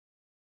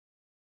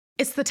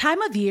It's the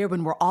time of year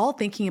when we're all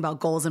thinking about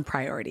goals and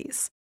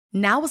priorities.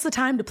 Now is the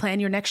time to plan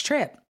your next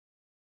trip.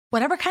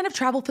 Whatever kind of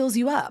travel fills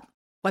you up,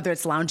 whether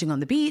it's lounging on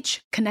the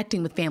beach,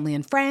 connecting with family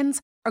and friends,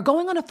 or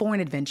going on a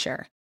foreign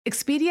adventure,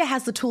 Expedia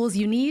has the tools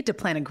you need to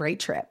plan a great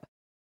trip.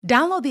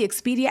 Download the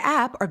Expedia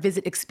app or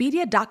visit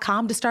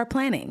Expedia.com to start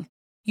planning.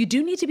 You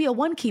do need to be a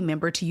One-Key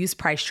member to use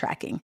price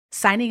tracking.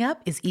 Signing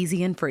up is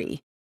easy and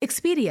free.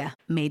 Expedia,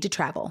 made to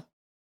travel.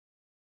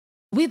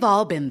 We've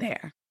all been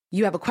there.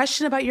 You have a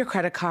question about your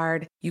credit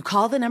card, you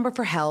call the number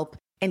for help,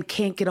 and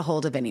can't get a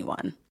hold of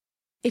anyone.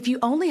 If you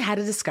only had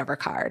a Discover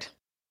card.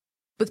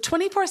 With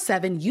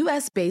 24/7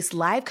 US-based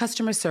live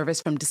customer service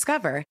from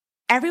Discover,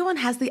 everyone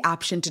has the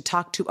option to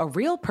talk to a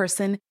real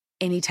person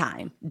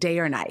anytime, day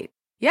or night.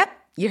 Yep,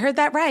 you heard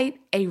that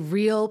right, a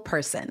real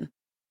person.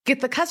 Get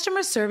the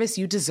customer service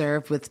you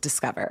deserve with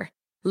Discover.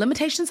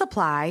 Limitations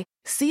apply.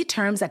 See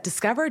terms at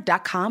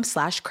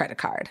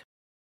discover.com/creditcard.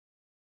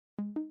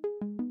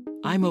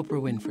 I'm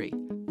Oprah Winfrey.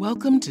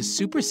 Welcome to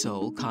Super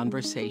Soul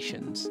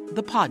Conversations,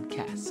 the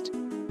podcast.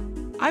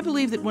 I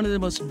believe that one of the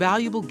most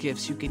valuable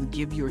gifts you can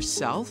give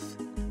yourself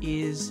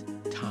is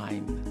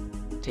time.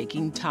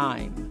 Taking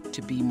time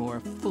to be more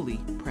fully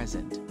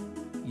present.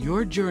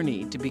 Your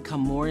journey to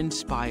become more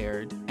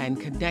inspired and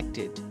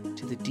connected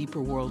to the deeper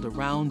world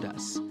around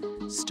us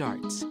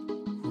starts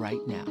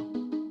right now.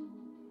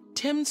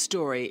 Tim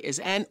Storey is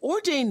an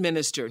ordained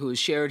minister who has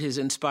shared his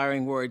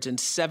inspiring words in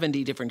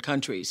 70 different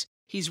countries.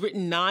 He's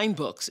written 9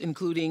 books,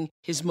 including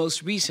his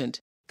most recent,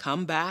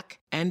 Come Back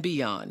and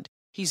Beyond.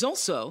 He's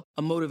also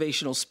a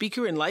motivational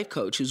speaker and life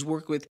coach who's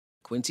worked with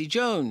Quincy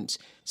Jones,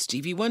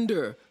 Stevie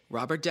Wonder,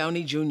 Robert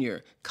Downey Jr.,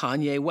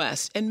 Kanye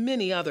West, and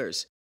many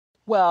others.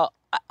 Well,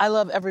 I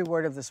love every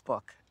word of this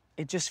book.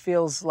 It just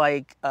feels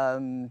like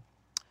I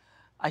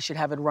should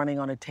have it running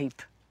on a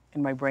tape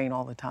in my brain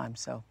all the time.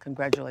 So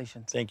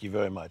congratulations. Thank you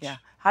very much. Yeah.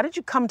 How did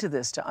you come to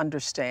this to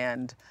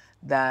understand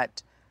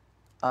that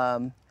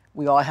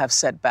we all have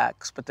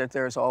setbacks, but that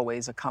there's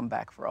always a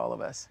comeback for all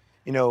of us?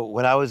 You know,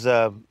 when I was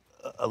a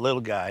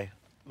little guy,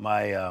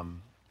 my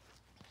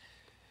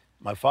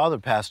father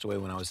passed away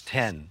when I was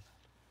 10.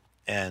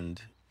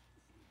 And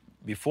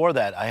before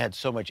that, I had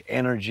so much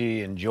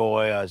energy and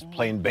joy. I was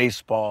playing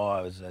baseball.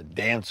 I was a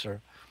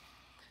dancer.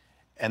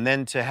 And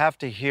then to have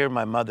to hear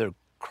my mother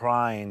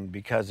crying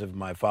because of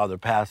my father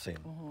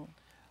passing,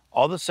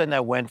 all of a sudden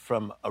I went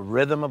from a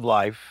rhythm of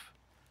life,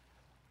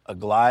 a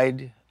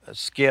glide, a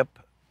skip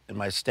in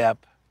my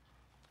step,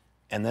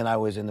 and then I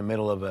was in the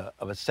middle of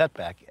a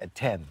setback at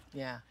 10.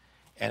 Yeah.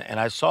 And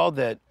I saw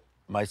that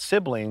my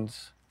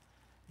siblings,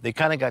 they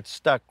kind of got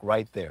stuck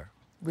right there.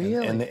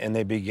 Really? And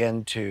they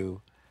began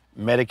to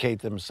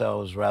medicate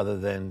themselves rather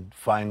than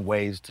find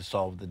ways to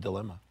solve the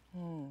dilemma.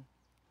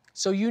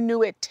 So you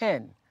knew at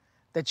 10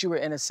 that you were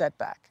in a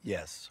setback.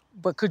 Yes.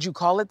 But could you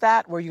call it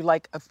that? Were you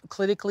like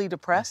clinically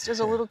depressed as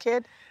a little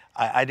kid?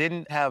 I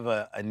didn't have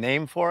a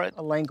name for it.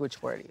 A language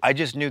for it. I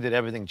just knew that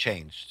everything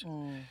changed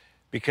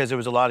because there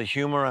was a lot of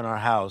humor in our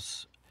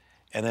house.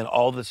 And then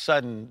all of a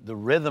sudden, the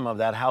rhythm of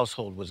that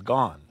household was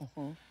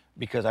gone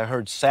because I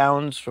heard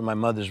sounds from my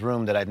mother's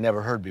room that I'd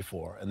never heard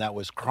before, and that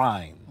was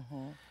crying.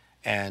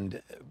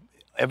 And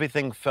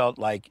everything felt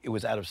like it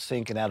was out of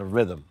sync and out of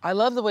rhythm. I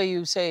love the way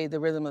you say the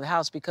rhythm of the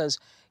house because,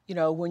 you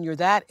know, when you're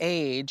that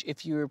age,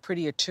 if you're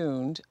pretty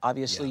attuned,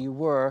 obviously you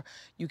were,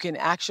 you can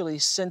actually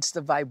sense the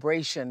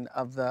vibration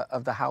of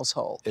the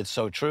household. It's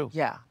so true.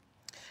 Yeah.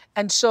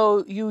 And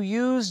so you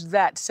used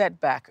that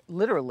setback,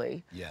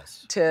 literally,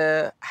 Yes.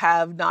 to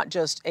have not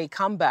just a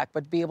comeback,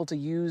 but be able to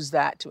use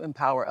that to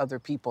empower other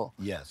people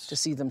Yes. to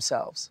see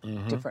themselves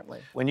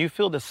differently. When you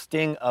feel the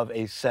sting of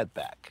a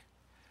setback,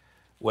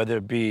 whether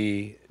it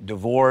be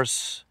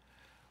divorce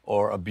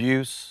or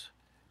abuse,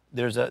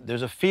 there's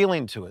a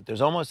feeling to it.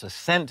 There's almost a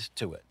scent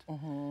to it.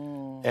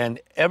 And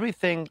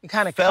everything It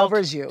kind of felt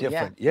covers you.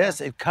 different. Yeah.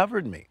 Yes, it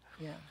covered me.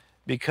 Yeah.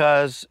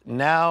 Because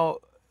now,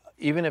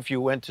 even if you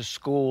went to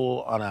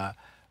school on a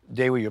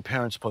day where your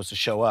parents supposed to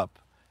show up,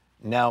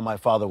 now my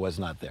father was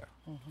not there.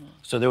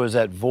 So there was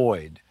that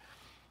void.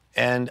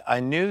 And I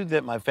knew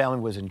that my family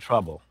was in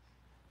trouble.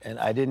 And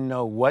I didn't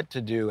know what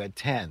to do at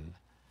 10.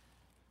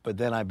 But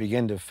then I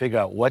began to figure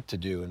out what to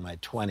do in my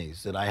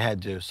 20s, that I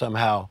had to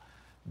somehow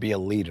be a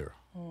leader.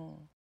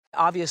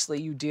 Obviously,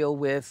 you deal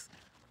with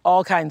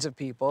all kinds of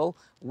people,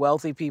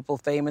 wealthy people,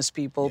 famous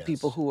people, Yes.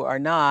 people who are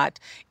not.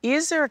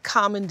 Is there a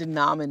common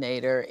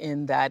denominator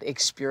in that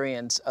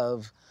experience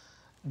of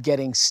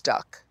getting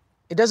stuck?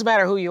 It doesn't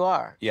matter who you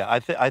are. Yeah,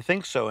 I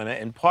think so.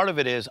 And part of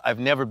it is I've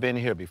never been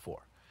here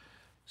before.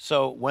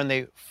 So when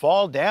they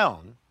fall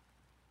down,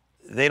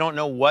 they don't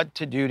know what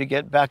to do to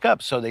get back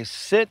up. So they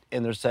sit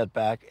in their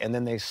setback and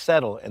then they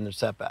settle in their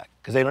setback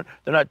because they're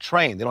not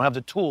trained. They don't have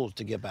the tools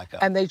to get back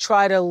up. And they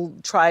try to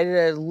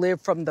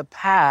live from the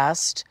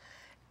past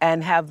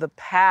and have the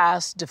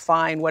past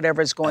define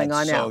whatever's going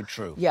on That's now. so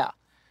true. Yeah.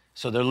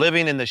 So they're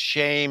living in the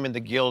shame and the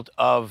guilt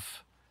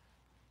of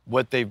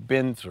what they've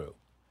been through.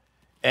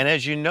 And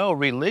as you know,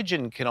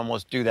 religion can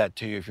almost do that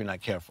to you if you're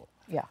not careful.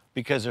 Yeah.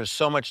 Because there's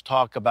so much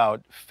talk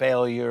about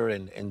failure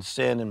and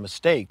sin and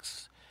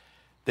mistakes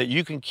that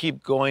you can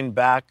keep going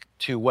back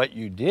to what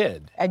you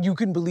did. And you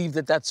can believe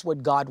that that's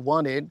what God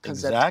wanted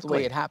because that's the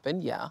way it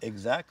happened. Yeah.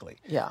 Exactly.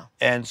 Yeah.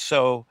 And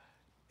so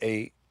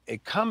a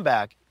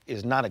comeback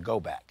is not a go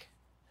back.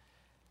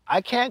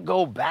 I can't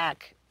go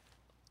back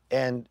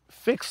and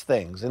fix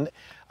things. And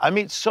I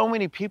meet so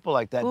many people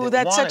like that. Ooh, that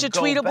that's wanna such a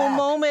go tweetable back.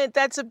 moment.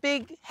 That's a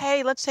big,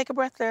 hey, let's take a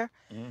breath there.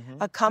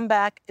 A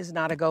comeback is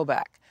not a go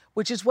back,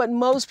 which is what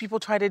most people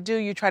try to do.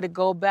 You try to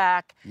go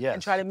back and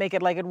try to make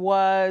it like it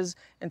was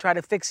and try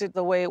to fix it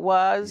the way it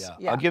was.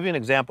 Yeah. I'll give you an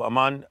example. I'm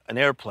on an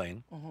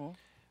airplane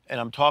and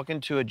I'm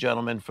talking to a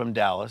gentleman from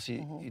Dallas.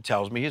 He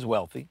tells me he's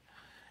wealthy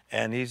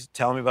and he's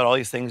telling me about all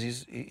these things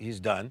he's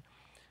done.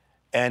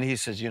 And he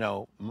says, you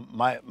know,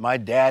 my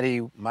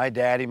daddy.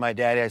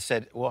 I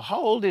said, well, how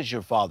old is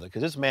your father?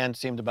 Because this man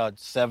seemed about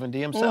 70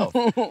 himself.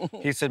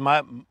 He said,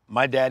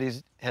 my daddy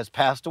has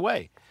passed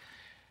away.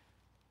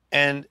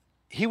 And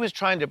he was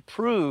trying to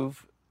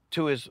prove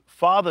to his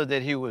father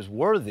that he was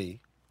worthy,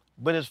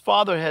 but his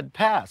father had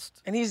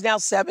passed. And he's now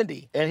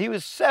 70. And he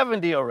was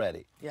 70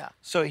 already. Yeah.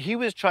 So he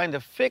was trying to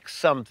fix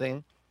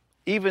something,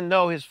 even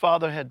though his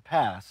father had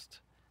passed,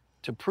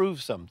 to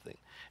prove something.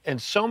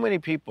 And so many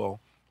people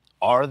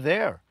are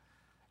there.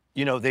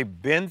 You know,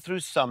 they've been through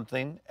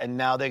something and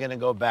now they're going to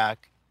go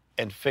back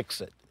and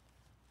fix it.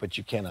 But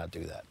you cannot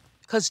do that.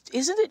 Because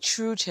isn't it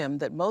true, Tim,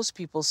 that most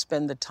people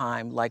spend the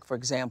time, like, for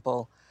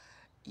example,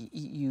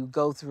 you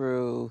go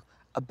through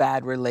a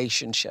bad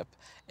relationship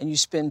and you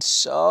spend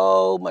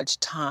so much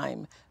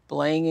time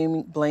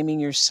blaming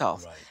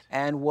yourself. Right.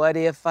 And what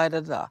if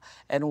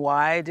and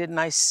why didn't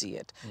I see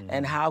it?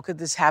 And how could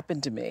this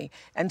happen to me?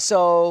 And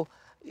so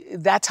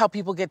that's how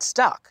people get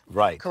stuck.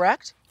 Right.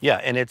 Correct? Yeah,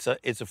 and it's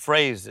a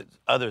phrase that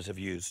others have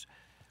used.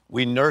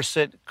 We nurse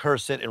it,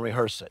 curse it, and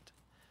rehearse it.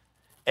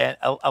 And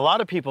a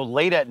lot of people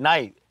late at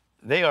night,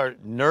 they are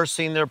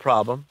nursing their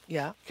problem.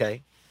 Yeah.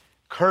 Okay.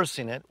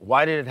 Cursing it.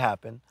 Why did it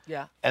happen?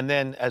 Yeah. And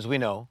then, as we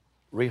know,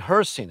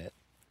 rehearsing it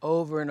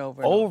Over and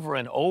over. over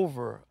and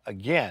over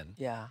again.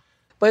 Yeah.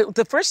 But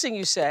the first thing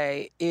you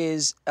say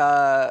is,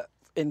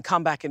 in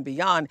Comeback and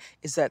Beyond,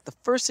 is that the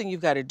first thing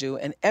you've got to do,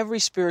 and every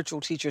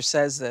spiritual teacher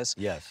says this,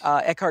 Yes.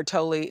 Eckhart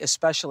Tolle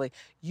especially,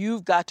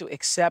 you've got to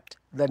accept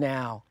the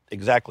now.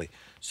 Exactly.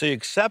 So you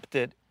accept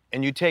it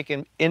and you take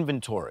an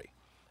inventory.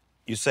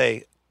 You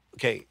say,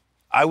 okay,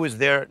 I was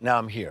there, now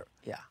I'm here.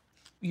 Yeah.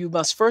 You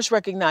must first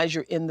recognize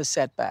you're in the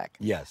setback.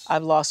 Yes.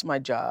 I've lost my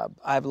job.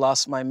 I've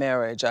lost my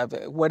marriage.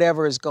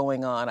 Whatever is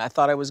going on. I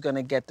thought I was going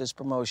to get this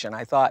promotion.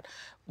 I thought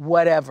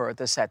whatever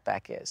the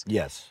setback is.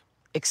 Yes.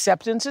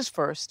 Acceptance is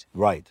first.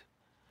 Right.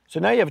 So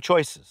now you have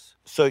choices.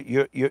 So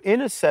you're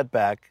in a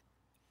setback,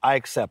 I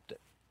accept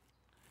it.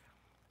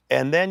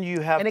 And then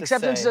you have And to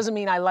acceptance say, doesn't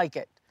mean I like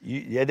it.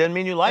 It doesn't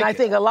mean you like And I it.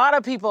 think a lot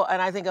of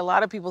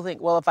people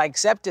think, well, if I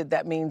accept it,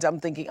 that means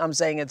I'm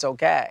saying it's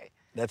okay.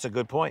 That's a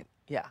good point.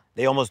 Yeah.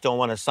 They almost don't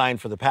want to sign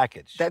for the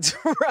package. That's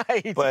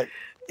right. But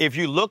if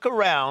you look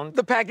around,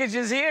 the package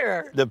is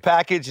here. the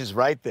package is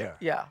right there.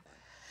 Yeah.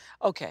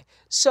 Okay.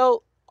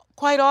 So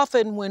quite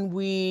often when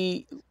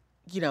we,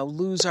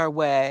 lose our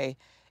way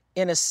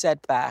in a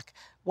setback,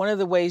 one of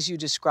the ways you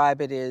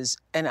describe it is,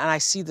 and I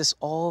see this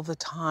all the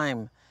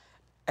time,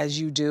 as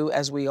you do,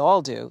 as we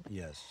all do,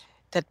 Yes.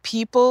 that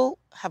people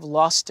have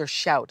lost their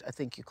shout, I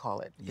think you call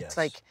it. Yes. It's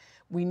like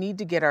we need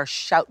to get our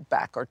shout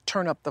back or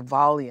turn up the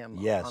volume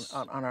Yes.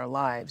 on our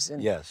lives.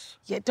 And Yes.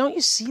 yeah, don't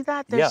you see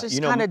that? There's Yeah, this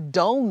kind of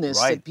dullness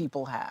right. that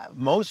people have.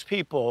 Most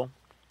people,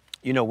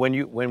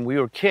 when we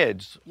were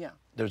kids, Yeah.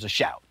 there's a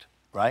shout,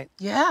 right?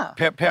 Yeah.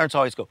 Parents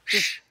always go,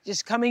 shh.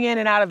 Just coming in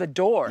and out of the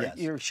door, Yes.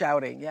 you're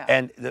shouting. Yeah.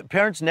 And the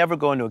parents never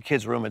go into a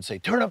kid's room and say,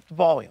 turn up the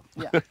volume.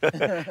 Yeah.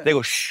 They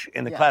go, shh,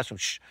 in the Yeah. classroom,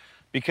 shh.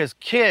 Because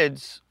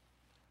kids,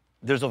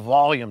 there's a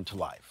volume to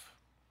life.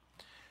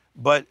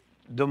 But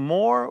the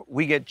more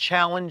we get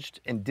challenged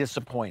and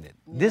disappointed,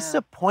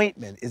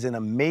 disappointment is an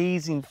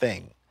amazing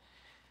thing.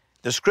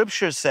 The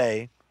scriptures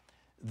say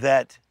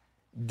that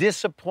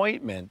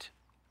disappointment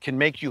can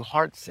make you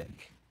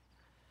heartsick.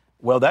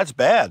 Well, that's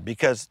bad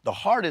because the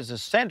heart is the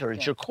center,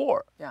 it's your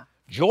core. Yeah.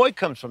 Joy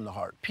comes from the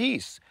heart,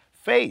 peace,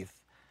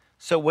 faith.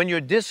 So when you're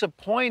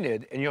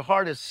disappointed and your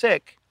heart is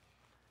sick,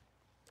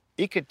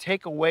 it could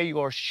take away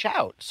your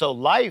shout. So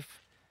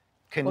life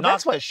can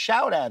knock the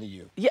shout out of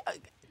you. Yeah.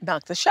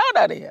 Knock the shout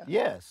out of you.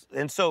 Yes.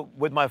 And so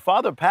with my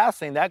father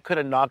passing, that could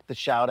have knocked the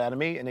shout out of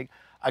me and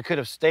I could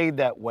have stayed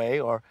that way,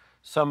 or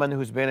someone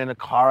who's been in a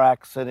car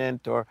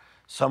accident, or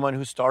someone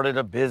who started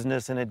a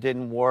business and it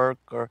didn't work,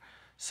 or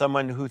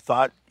someone who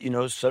thought,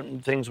 certain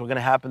things were going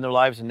to happen in their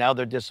lives and now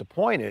they're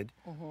disappointed.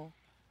 Mm-hmm.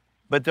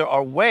 But there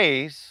are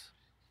ways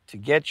to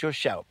get your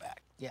shout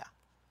back. Yeah.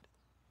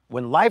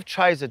 When life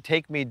tries to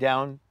take me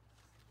down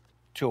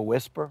to a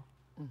whisper,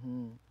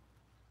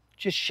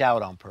 just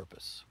shout on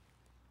purpose.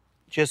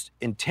 Just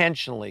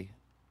intentionally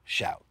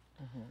shout.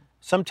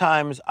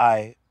 Sometimes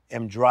I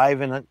am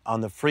driving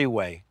on the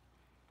freeway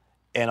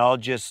and I'll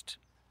just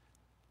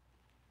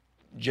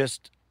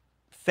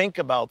think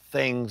about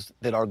things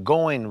that are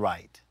going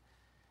right.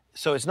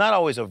 So it's not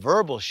always a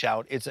verbal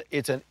shout,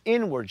 it's an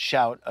inward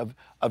shout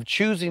of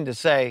choosing to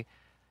say,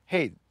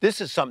 hey, this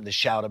is something to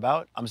shout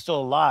about. I'm still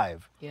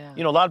alive. Yeah.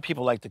 You know, a lot of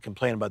people like to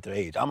complain about their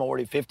age. I'm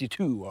already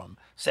 52, or I'm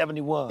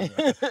 71,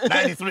 or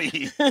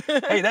 93.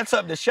 Hey, that's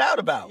something to shout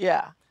about.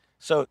 Yeah.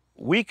 So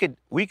we could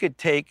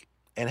take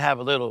and have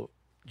a little,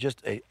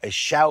 just a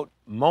shout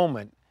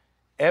moment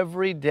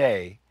every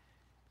day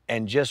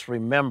and just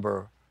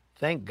remember,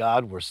 thank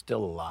God we're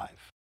still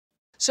alive.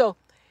 So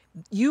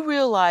you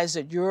realize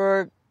that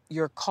your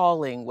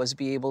calling was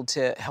be able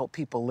to help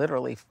people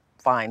literally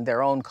find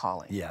their own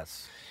calling.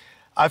 Yes.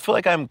 I feel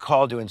like I'm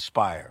called to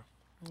inspire.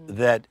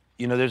 That,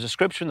 you know, there's a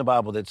scripture in the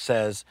Bible that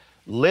says,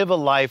 live a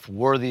life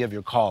worthy of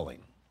your calling.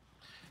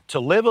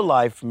 To live a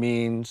life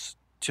means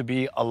to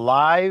be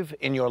alive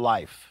in your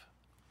life.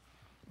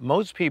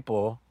 Most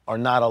people are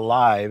not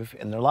alive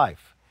in their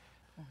life.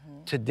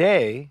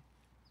 Today,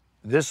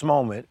 this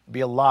moment, be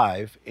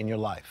alive in your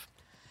life.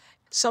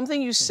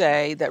 Something you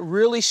say that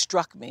really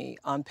struck me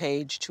on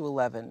page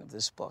 211 of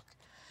this book.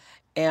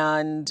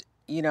 And,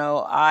 you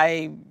know,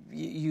 I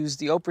used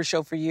the Oprah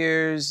show for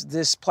years,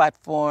 this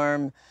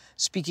platform,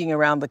 speaking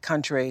around the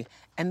country.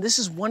 And this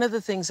is one of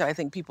the things that I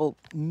think people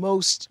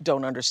most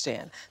don't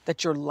understand,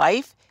 that your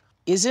life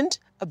isn't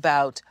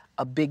about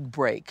a big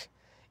break.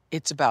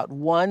 It's about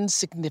one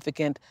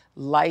significant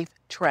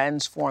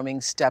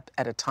life-transforming step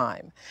at a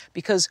time.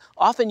 Because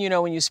often, you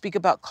know, when you speak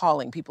about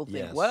calling, people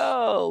think, Yes.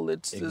 well,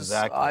 it's this,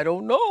 Exactly. I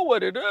don't know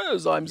what it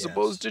is I'm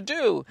supposed to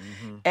do.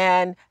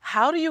 And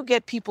how do you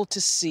get people to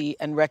see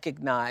and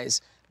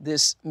recognize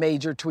this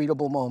major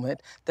tweetable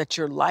moment that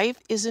your life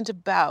isn't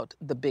about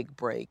the big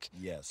break?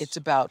 Yes. It's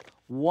about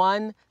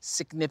one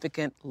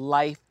significant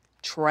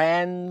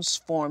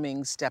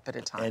life-transforming step at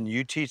a time. And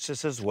you teach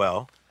this as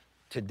well.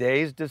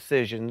 Today's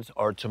decisions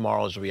are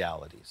tomorrow's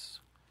realities.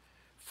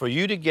 For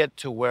you to get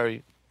to where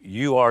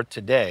you are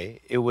today,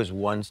 it was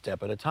one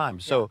step at a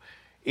time. So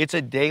it's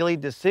a daily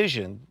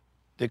decision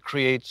that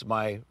creates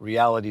my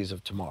realities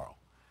of tomorrow.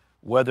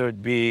 Whether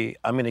it be,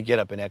 I'm going to get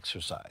up and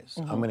exercise.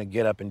 I'm going to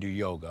get up and do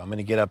yoga. I'm going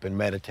to get up and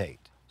meditate.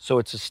 So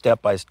it's a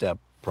step-by-step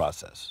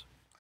process.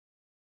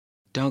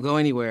 Don't go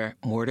anywhere.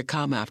 More to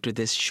come after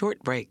this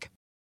short break.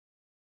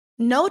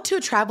 No two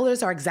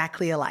travelers are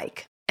exactly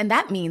alike, and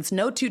that means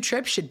no two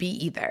trips should be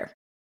either.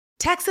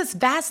 Texas'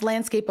 vast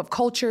landscape of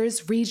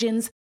cultures,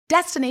 regions,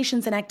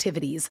 destinations, and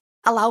activities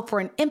allow for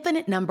an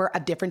infinite number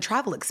of different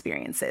travel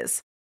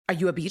experiences. Are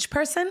you a beach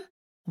person?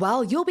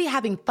 Well, you'll be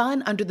having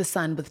fun under the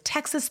sun with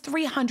Texas'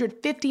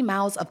 350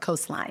 miles of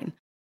coastline.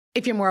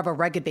 If you're more of a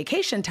rugged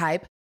vacation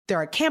type, there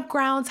are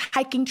campgrounds,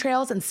 hiking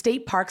trails, and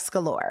state parks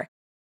galore.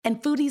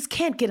 And foodies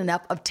can't get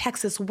enough of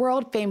Texas'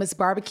 world-famous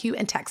barbecue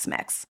and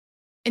Tex-Mex.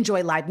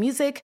 Enjoy live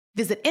music,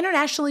 visit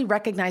internationally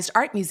recognized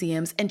art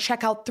museums, and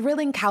check out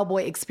thrilling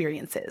cowboy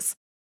experiences.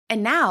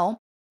 And now,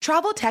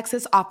 Travel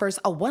Texas offers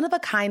a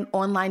one-of-a-kind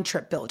online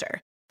trip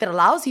builder that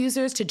allows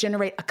users to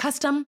generate a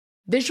custom,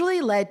 visually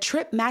led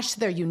trip matched to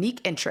their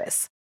unique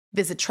interests.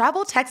 Visit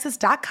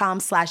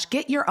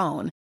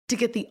traveltexas.com/getyourown to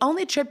get the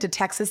only trip to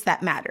Texas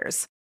that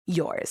matters,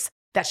 yours.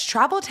 That's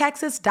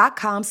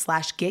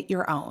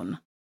traveltexas.com/getyourown.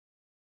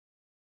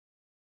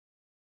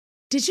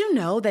 Did you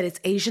know that it's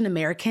Asian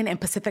American and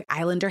Pacific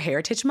Islander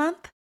Heritage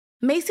Month?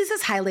 Macy's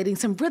is highlighting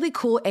some really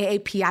cool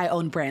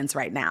AAPI-owned brands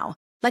right now,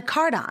 like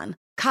Cardon,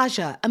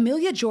 Kaja,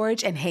 Amelia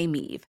George, and Hey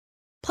Meave.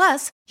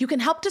 Plus, you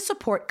can help to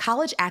support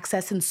college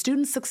access and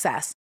student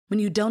success when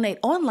you donate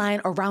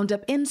online or round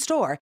up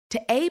in-store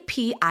to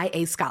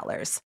APIA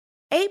Scholars.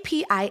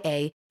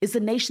 APIA is the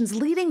nation's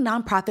leading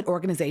nonprofit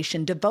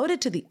organization devoted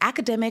to the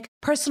academic,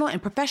 personal,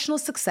 and professional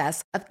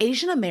success of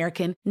Asian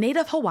American,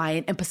 Native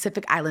Hawaiian, and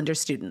Pacific Islander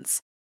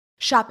students.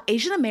 Shop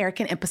Asian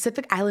American and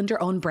Pacific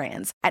Islander-owned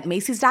brands at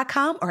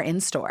Macy's.com or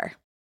in-store.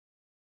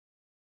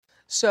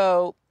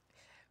 So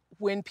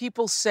when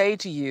people say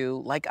to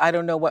you, like, I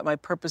don't know what my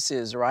purpose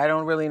is, or I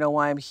don't really know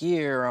why I'm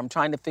here, or I'm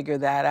trying to figure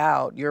that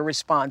out, your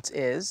response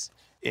is?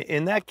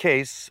 In that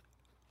case,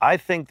 I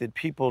think that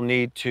people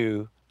need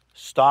to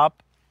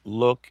stop,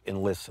 look,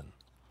 and listen.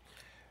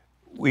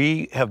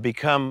 We have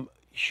become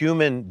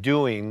human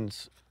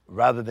doings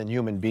rather than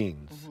human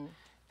beings.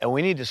 And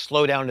we need to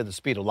slow down to the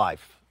speed of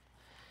life.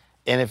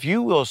 And if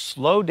you will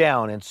slow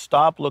down and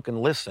stop, look,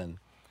 and listen,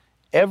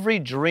 every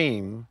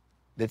dream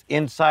that's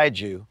inside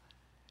you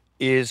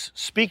is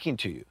speaking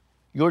to you.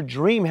 Your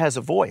dream has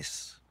a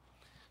voice.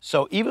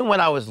 So even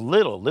when I was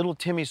little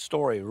Timmy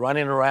Story,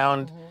 running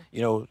around,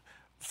 you know,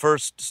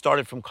 first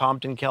started from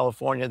Compton,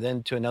 California,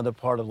 then to another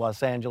part of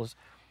Los Angeles,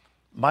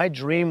 my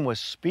dream was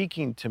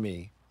speaking to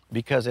me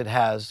because it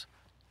has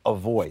a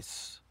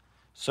voice.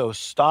 So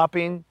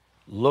stopping,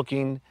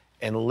 looking,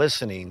 and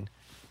listening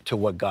to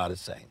what God is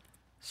saying.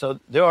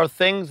 So there are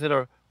things that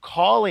are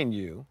calling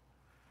you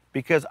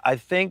because I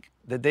think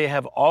that they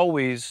have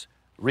always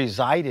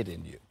resided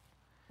in you.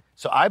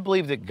 So I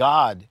believe that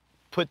God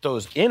put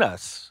those in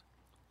us.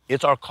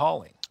 It's our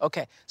calling.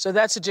 Okay, so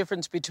that's the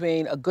difference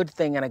between a good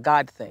thing and a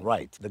God thing.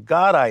 Right. The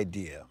God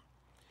idea,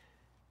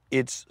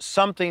 it's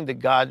something that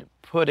God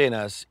put in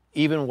us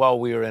even while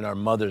we were in our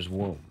mother's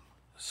womb.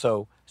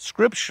 So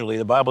scripturally,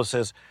 the Bible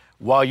says,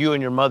 while you were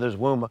in your mother's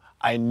womb,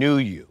 I knew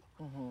you.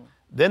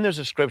 Then there's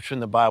a scripture in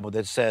the Bible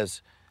that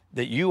says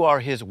that you are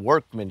his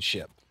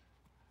workmanship.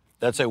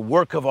 That's a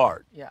work of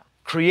art. Yeah.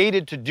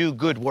 Created to do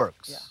good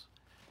works.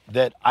 Yeah.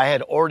 That I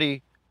had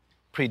already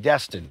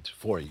predestined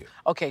for you.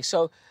 Okay,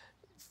 so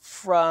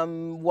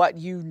from what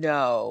you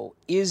know,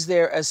 is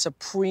there a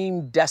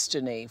supreme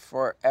destiny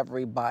for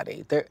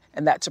everybody?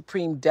 And that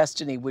supreme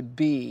destiny would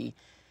be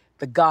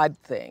the God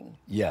thing.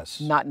 Yes.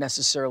 Not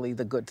necessarily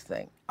the good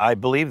thing. I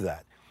believe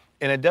that.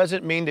 And it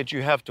doesn't mean that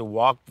you have to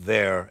walk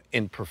there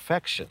in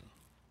perfection.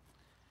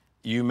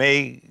 You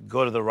may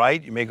go to the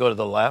right, you may go to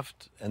the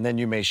left, and then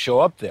you may show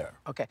up there.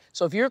 Okay,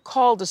 so if you're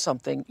called to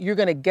something, you're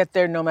going to get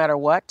there no matter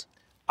what?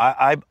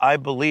 I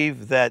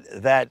believe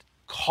that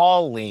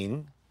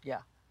calling Yeah.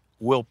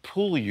 will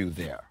pull you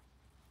there.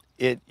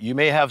 You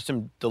may have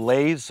some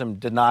delays, some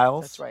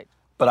denials. That's right.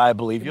 But I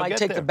believe You you'll might get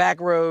take there. the back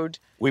road.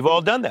 We've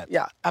all done that.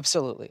 Yeah,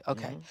 absolutely.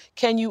 Okay.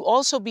 Can you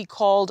also be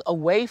called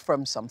away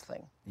from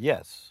something?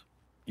 Yes,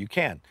 you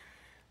can.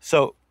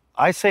 So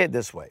I say it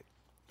this way.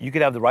 You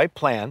could have the right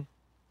plan,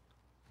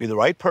 be the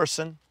right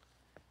person,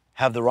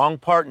 have the wrong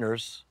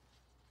partners,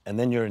 and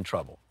then you're in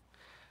trouble.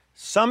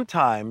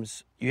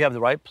 Sometimes you have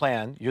the right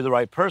plan, you're the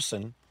right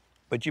person,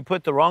 but you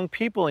put the wrong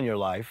people in your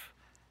life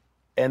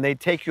and they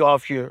take you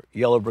off your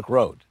yellow brick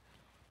road.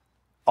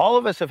 All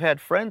of us have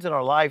had friends in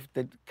our life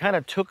that kind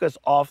of took us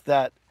off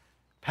that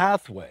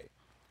pathway.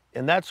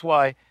 And that's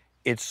why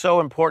it's so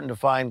important to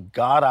find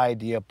God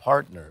idea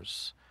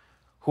partners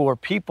who are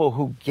people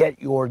who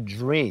get your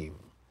dream.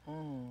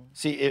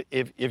 See,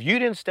 if you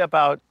didn't step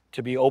out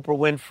to be Oprah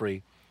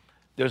Winfrey,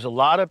 there's a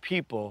lot of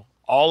people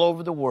all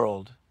over the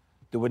world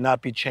that would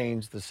not be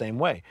changed the same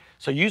way.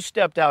 So you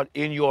stepped out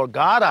in your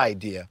God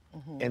idea,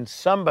 and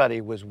somebody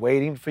was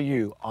waiting for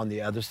you on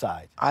the other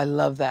side. I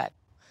love that.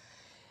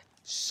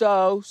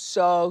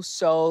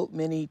 So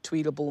many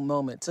tweetable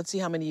moments. Let's see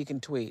how many you can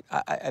tweet.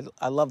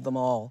 I love them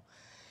all.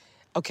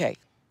 Okay,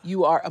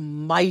 you are a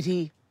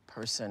mighty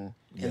person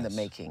in the Yes.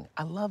 making.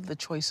 I love the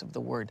choice of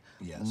the word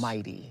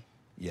mighty.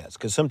 Yes,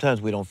 because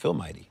sometimes we don't feel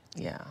mighty,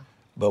 Yeah.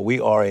 but we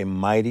are a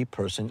mighty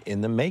person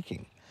in the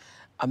making.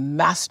 A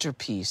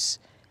masterpiece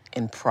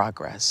in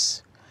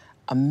progress,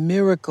 a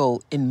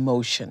miracle in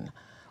motion.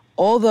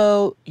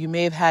 Although you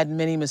may have had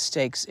many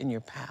mistakes in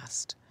your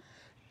past,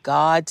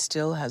 God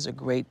still has a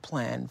great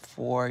plan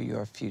for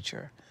your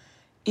future.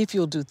 If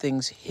you'll do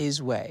things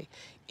His way,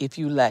 if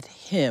you let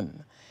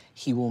Him,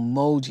 He will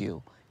mold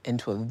you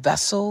into a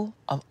vessel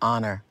of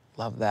honor.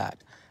 Love that.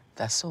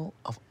 Vessel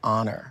of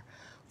honor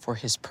for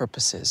His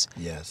purposes.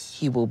 Yes.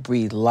 He will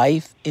breathe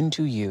life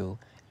into you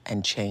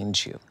and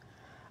change you.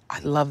 I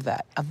love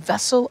that. A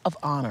vessel of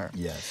honor.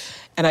 Yes.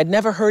 And I'd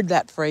never heard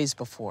that phrase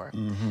before.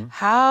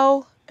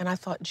 How, and I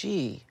thought,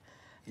 gee,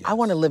 I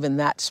want to live in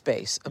that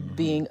space of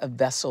being a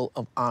vessel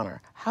of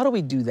honor. How do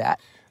we do that?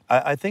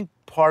 I think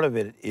part of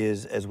it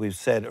is, as we've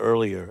said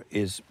earlier,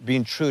 is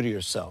being true to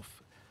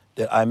yourself.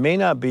 That I may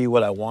not be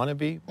what I want to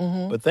be,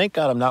 but thank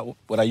God I'm not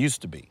what I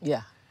used to be.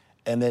 Yeah.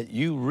 And that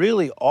you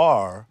really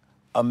are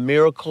a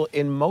miracle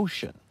in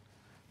motion.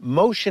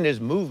 Motion is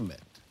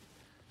movement.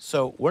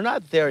 So we're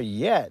not there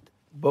yet,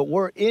 but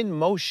we're in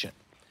motion.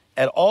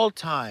 At all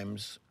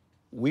times,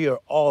 we are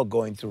all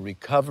going through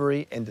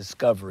recovery and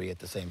discovery at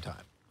the same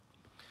time.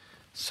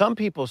 Some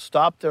people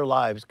stop their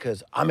lives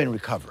because I'm in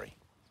recovery.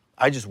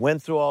 I just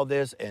went through all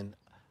this and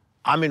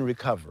I'm in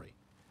recovery.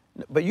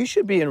 But you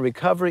should be in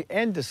recovery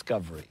and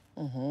discovery.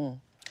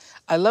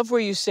 I love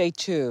where you say,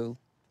 too,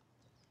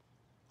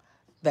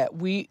 that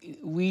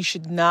we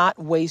should not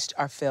waste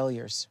our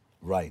failures.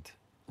 Right,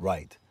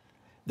 right.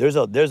 There's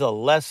a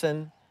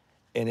lesson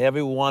in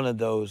every one of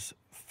those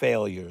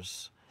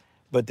failures.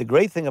 But the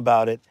great thing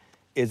about it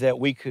is that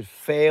we could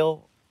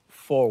fail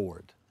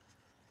forward.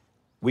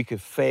 We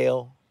could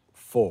fail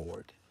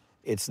forward.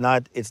 It's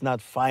not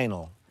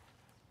final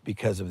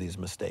because of these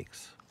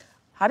mistakes.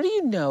 How do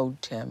you know,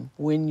 Tim,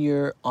 when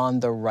you're on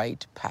the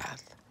right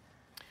path?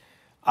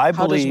 How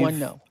does one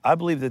know? I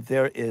believe that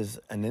there is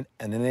an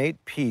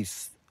innate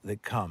peace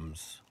that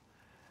comes,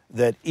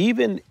 that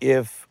even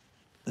if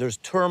there's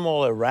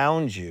turmoil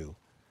around you,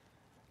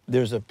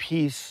 there's a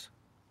peace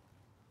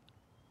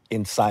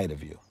inside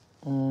of you.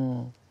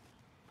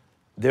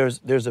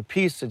 There's a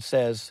peace that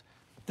says,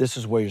 this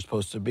is where you're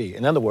supposed to be.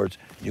 In other words,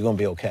 you're going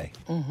to be okay.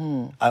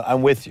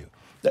 I'm with you.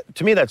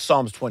 To me, that's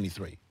Psalms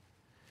 23.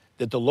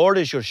 That the Lord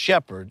is your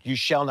shepherd, you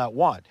shall not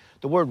want.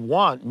 The word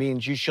want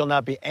means you shall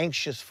not be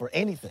anxious for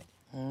anything.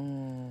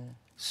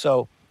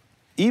 So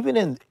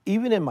even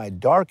in my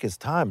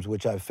darkest times,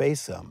 which I face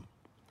some,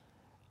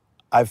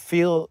 I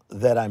feel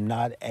that I'm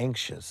not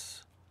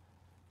anxious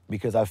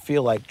because I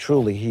feel like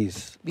truly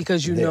He's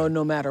Because you there. know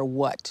no matter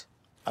what,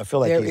 I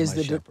feel like there He's is my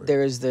the shepherd.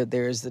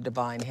 there is the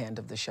divine hand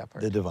of the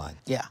shepherd. The divine.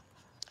 Yeah.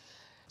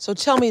 So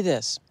tell me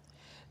this.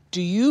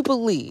 Do you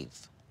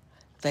believe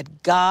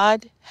that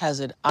God has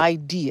an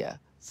idea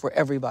for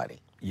everybody?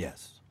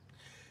 Yes.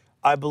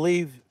 I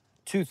believe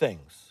two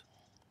things.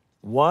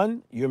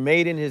 One, you're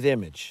made in His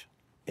image,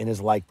 in His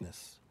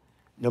likeness.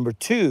 Number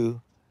two,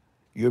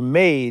 you're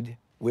made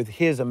with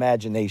His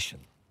imagination.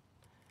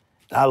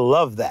 I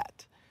love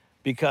that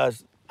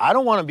because I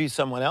don't want to be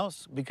someone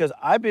else, because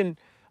I've been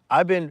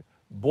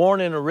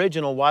born an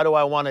original. Why do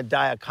I want to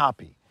die a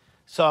copy?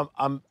 So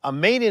I'm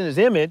made in his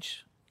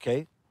image,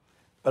 okay,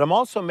 but I'm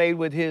also made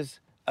with his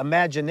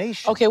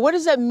imagination. Okay, what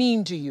does that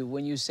mean to you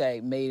when you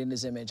say made in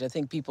his image? I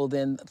think people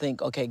then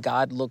think, okay,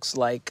 God looks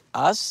like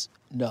us.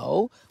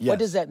 No. Yes. What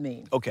does that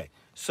mean? Okay,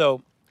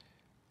 so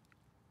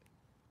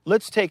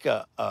let's take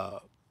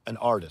an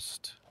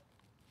artist.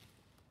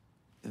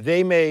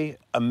 They may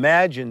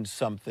imagine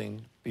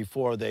something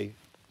before they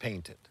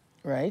paint it.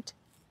 Right.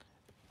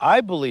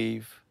 I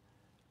believe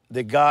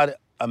that God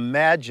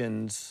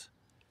imagines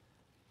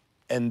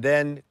and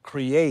then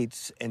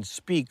creates and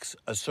speaks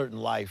a certain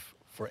life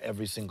for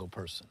every single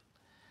person.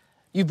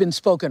 You've been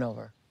spoken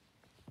over.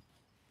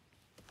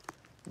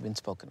 You've been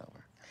spoken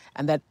over.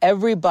 And that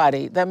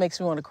everybody, that makes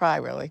me want to cry,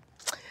 really,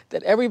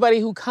 that everybody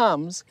who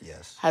comes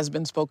Yes. has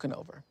been spoken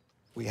over.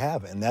 We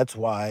have, and that's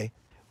why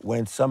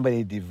when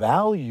somebody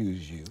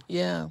devalues you,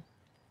 Yeah.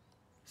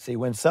 see,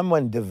 when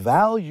someone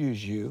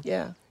devalues you,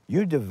 Yeah.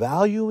 you're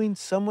devaluing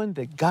someone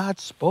that God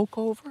spoke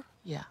over?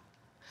 Yeah.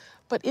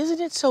 But isn't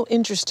it so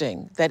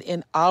interesting that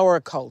in our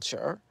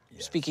culture,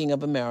 Yes. speaking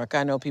of America,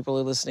 I know people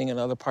are listening in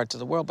other parts of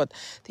the world, but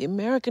the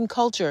American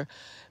culture,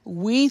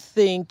 we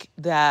think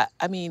that,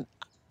 I mean,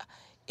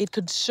 it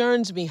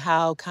concerns me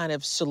how kind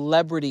of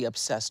celebrity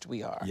obsessed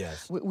we are.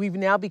 Yes. We've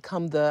now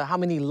become the how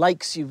many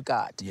likes you've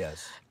got.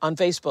 Yes. On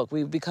Facebook,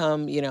 we've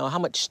become, how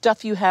much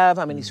stuff you have,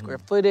 how many square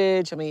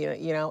footage,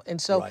 and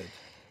so Right.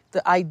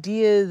 the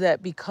idea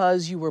that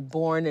because you were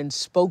born and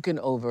spoken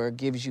over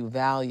gives you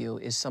value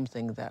is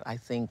something that I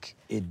think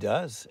It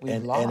does. We've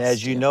And lost,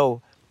 as you yeah.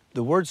 know,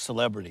 the word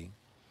celebrity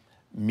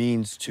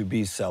means to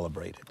be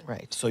celebrated.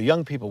 Right. So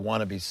young people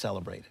want to be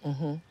celebrated.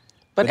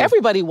 But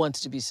everybody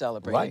wants to be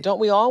celebrated. Right. Don't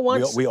we all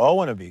want? We all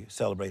want to be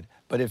celebrated.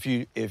 But if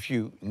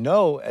you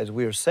know, as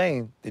we were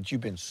saying, that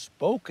you've been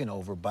spoken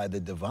over by the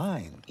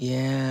divine,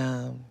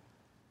 Yeah.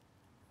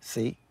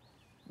 see,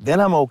 then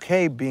I'm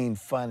okay being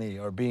funny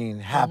or being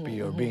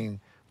happy or being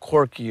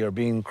quirky or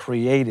being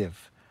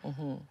creative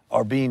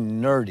or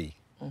being nerdy.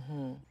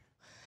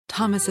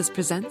 Thomas's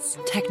presents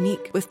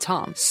Technique with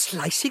Tom.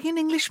 Slicing an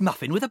English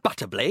muffin with a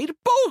butter blade?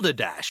 Boulder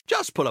Dash!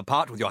 Just pull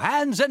apart with your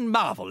hands and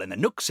marvel in the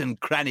nooks and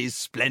crannies'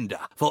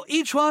 splendor. For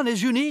each one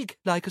is unique,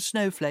 like a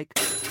snowflake.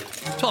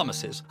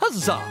 Thomas's,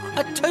 huzzah!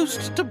 A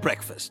toast to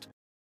breakfast.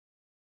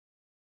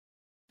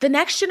 The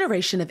next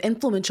generation of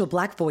influential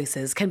Black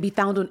voices can be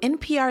found on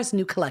NPR's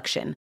new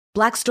collection,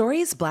 Black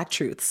Stories, Black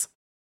Truths.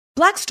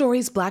 Black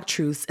Stories, Black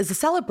Truths is a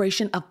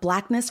celebration of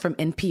Blackness from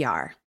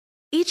NPR.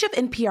 Each of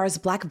NPR's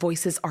Black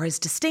voices are as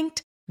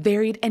distinct,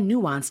 varied, and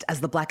nuanced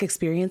as the Black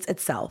experience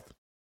itself.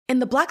 In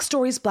the Black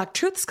Stories, Black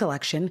Truths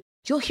collection,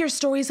 you'll hear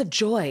stories of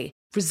joy,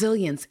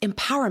 resilience,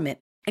 empowerment,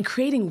 and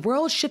creating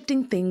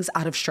world-shifting things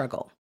out of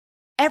struggle.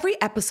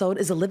 Every episode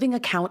is a living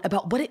account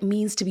about what it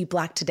means to be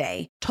Black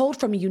today, told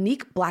from a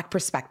unique Black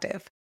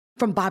perspective.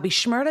 From Bobby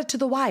Shmurda to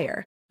The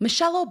Wire,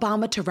 Michelle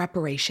Obama to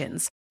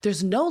reparations,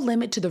 there's no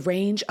limit to the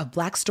range of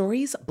Black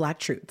stories, Black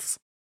truths.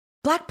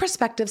 Black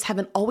perspectives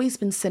haven't always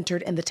been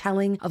centered in the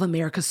telling of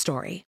America's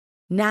story.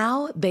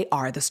 Now they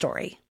are the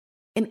story.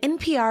 In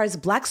NPR's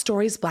Black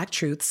Stories, Black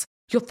Truths,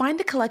 you'll find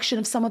a collection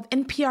of some of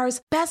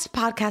NPR's best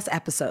podcast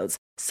episodes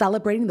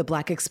celebrating the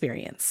Black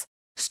experience.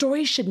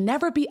 Stories should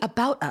never be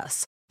about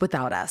us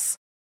without us.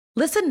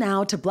 Listen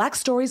now to Black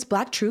Stories,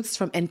 Black Truths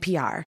from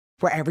NPR,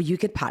 wherever you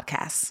get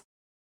podcasts.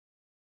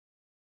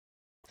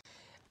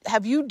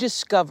 Have you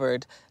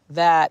discovered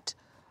that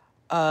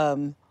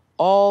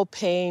all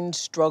pain,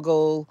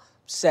 struggle,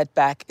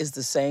 setback is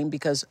the same?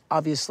 Because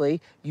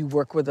obviously you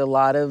work with a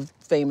lot of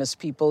famous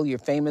people. You're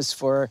famous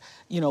for,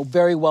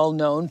 very well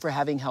known for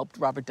having helped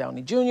Robert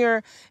Downey Jr.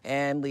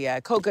 And Lee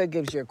Iacocca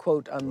gives you a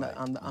quote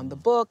on the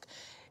book.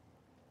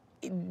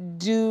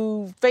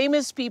 Do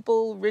famous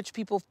people, rich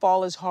people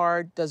fall as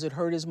hard? Does it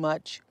hurt as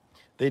much?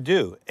 They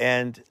do.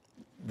 And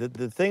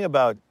the thing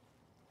about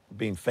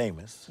being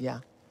famous Yeah.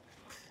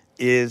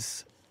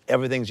 is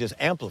everything's just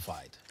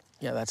amplified.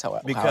 Yeah, that's how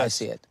I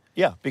see it.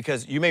 Yeah,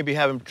 because you may be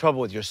having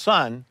trouble with your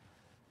son,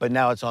 but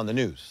now it's on the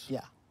news.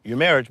 Yeah. Your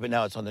marriage, but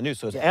now it's on the news,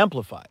 so it's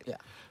amplified. Yeah.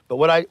 But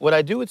what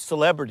I do with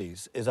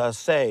celebrities is I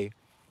say,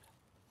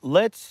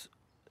 let's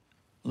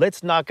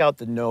knock out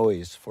the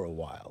noise for a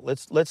while.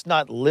 Let's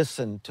not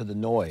listen to the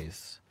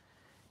noise,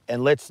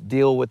 and let's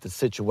deal with the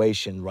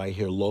situation right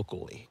here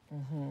locally.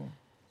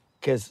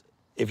 Because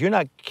if you're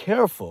not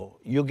careful,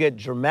 you'll get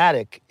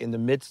dramatic in the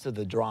midst of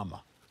the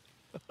drama.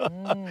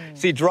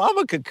 See,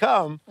 drama could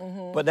come,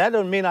 but that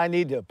doesn't mean I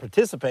need to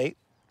participate.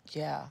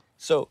 Yeah.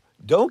 So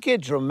don't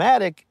get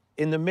dramatic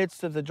in the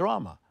midst of the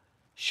drama.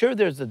 Sure,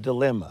 there's a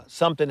dilemma.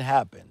 Something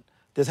happened.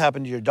 This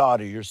happened to your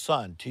daughter, your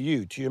son, to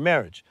you, to your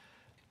marriage.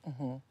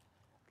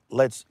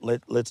 Let's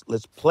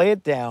play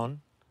it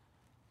down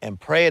and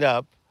pray it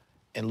up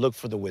and look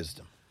for the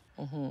wisdom.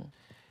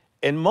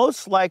 And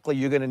most likely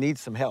you're going to need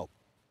some help.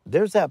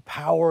 There's that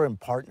power in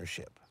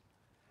partnership.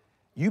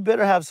 You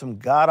better have some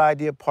God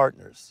idea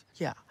partners.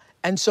 Yeah.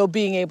 And so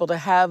being able to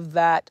have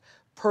that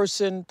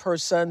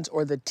persons,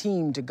 or the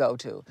team to go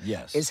to.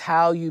 Yes. Is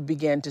how you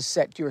begin to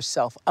set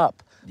yourself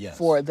up Yes.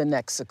 for the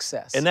next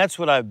success. And that's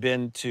what I've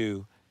been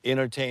to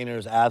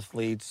entertainers,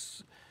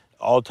 athletes,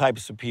 all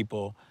types of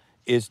people,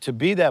 is to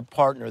be that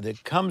partner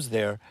that comes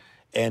there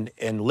and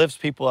lifts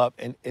people up,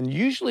 and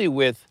usually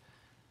with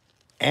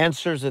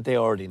answers that they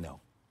already know.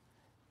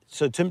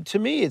 So to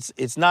me,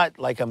 it's not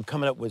like I'm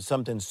coming up with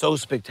something so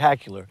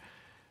spectacular.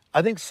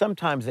 I think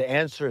sometimes the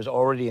answer is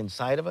already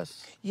inside of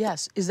us.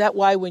 Yes. Is that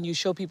why when you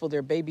show people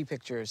their baby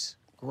pictures,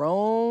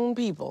 grown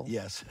people,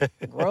 Yes.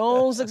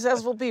 grown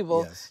successful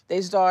people, Yes.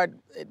 they start,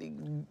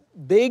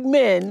 big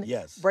men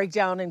Yes. break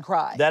down and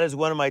cry. That is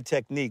one of my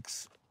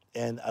techniques,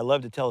 and I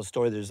love to tell a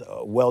story. There's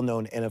a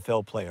well-known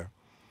NFL player,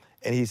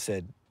 and he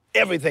said,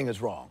 everything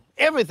is wrong.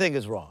 Everything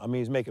is wrong. I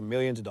mean, he's making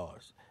millions of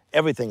dollars.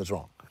 Everything is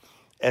wrong.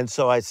 And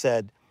so I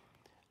said,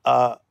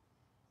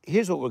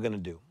 here's what we're going to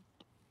do.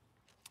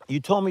 You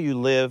told me you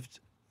lived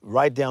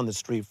right down the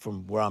street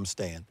from where I'm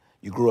staying.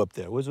 You grew up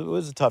there. It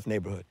was a tough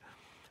neighborhood.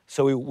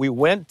 So we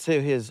went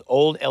to his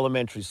old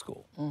elementary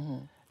school.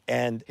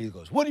 And he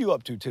goes, what are you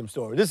up to, Tim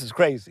Story? This is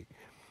crazy.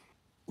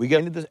 We get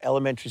into this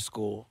elementary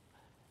school,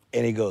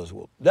 and he goes,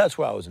 well, that's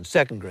where I was in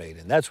second grade,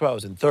 and that's where I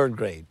was in third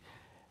grade.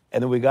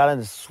 And then we got on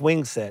the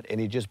swing set, and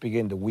he just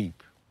began to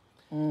weep.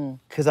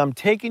 Because I'm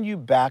taking you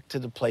back to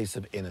the place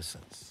of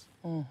innocence.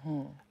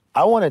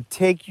 I want to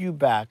take you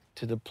back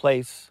to the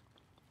place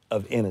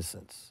of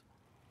innocence.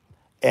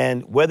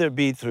 And whether it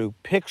be through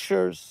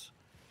pictures,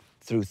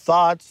 through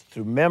thoughts,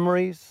 through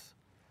memories,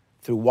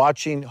 through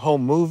watching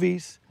home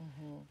movies,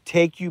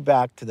 take you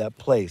back to that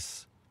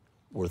place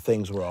where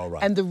things were all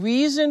right. And the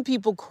reason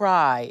people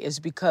cry is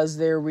because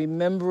they're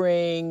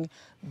remembering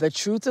the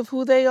truth of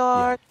who they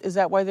are. Yeah. Is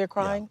that why they're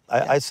crying?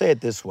 I say it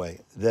this way,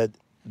 that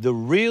the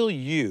real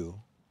you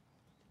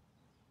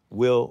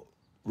will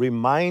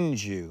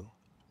remind you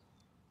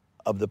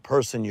of the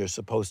person you're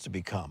supposed to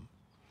become.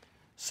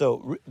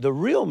 So the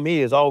real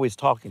me is always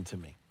talking to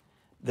me.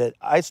 That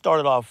I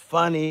started off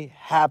funny,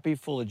 happy,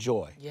 full of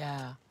joy.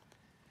 Yeah.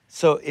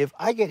 So if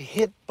I get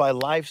hit by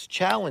life's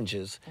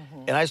challenges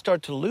and I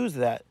start to lose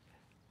that,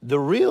 the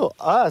real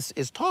us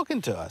is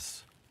talking to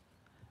us.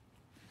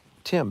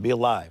 Tim, be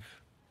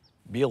alive,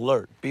 be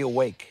alert, be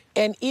awake.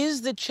 And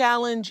is the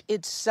challenge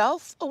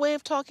itself a way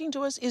of talking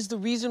to us? Is the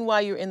reason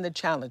why you're in the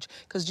challenge?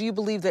 Because do you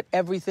believe that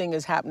everything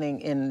is happening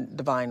in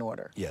divine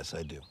order? Yes,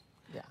 I do.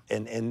 Yeah.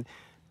 And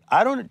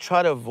I don't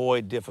try to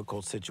avoid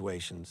difficult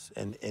situations.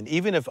 And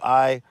even if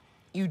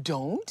You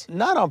don't?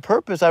 not on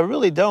purpose, I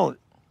really don't.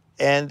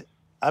 And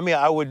I mean,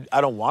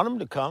 I don't want them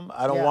to come.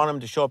 I don't Yeah. want them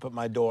to show up at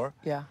my door.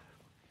 Yeah.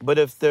 But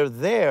if they're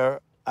there,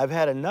 I've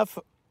had enough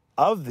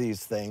of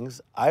these things.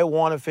 I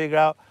want to figure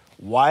out,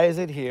 why is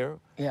it here?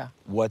 Yeah.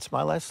 What's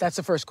my lesson? That's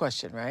the first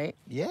question, right?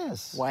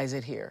 Yes. Why is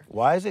it here?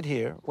 Why is it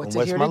here? What's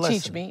And it here my to teach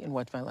lesson? me, and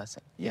what's my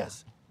lesson?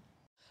 Yes.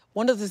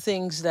 One of the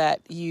things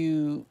that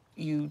you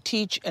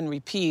teach and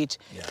repeat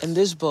Yes. in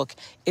this book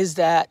is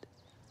that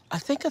I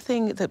think a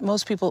thing that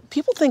most people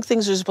think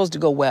things are supposed to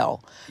go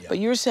well, Yeah. but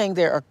you're saying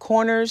there are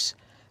corners,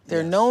 there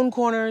are Yes. known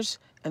corners,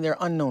 and there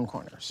are unknown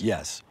corners.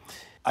 Yes.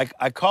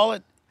 I call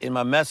it in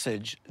my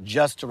message,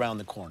 just around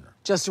the corner.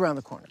 Just around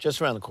the corner.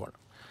 Just around the corner.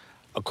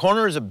 A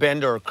corner is a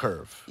bend or a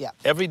curve. Yeah.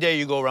 Every day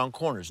you go around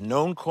corners,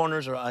 known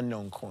corners or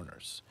unknown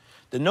corners.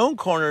 The known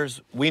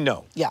corners, we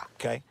know. Yeah.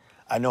 Okay?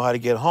 I know how to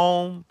get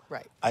home.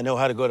 Right. I know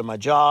how to go to my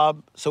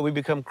job. So we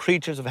become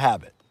creatures of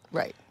habit.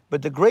 Right.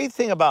 But the great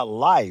thing about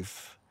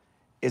life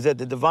is that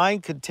the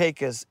divine could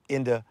take us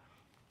into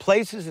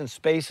places and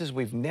spaces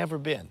we've never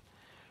been.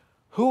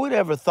 Who would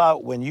ever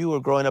thought when you were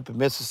growing up in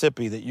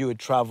Mississippi that you would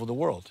travel the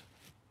world?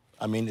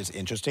 I mean, it's an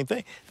interesting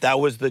thing.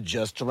 That was the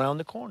just around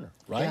the corner,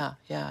 right?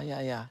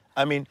 Yeah.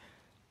 I mean,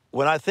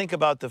 when I think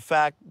about the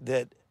fact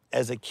that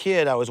as a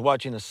kid, I was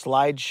watching a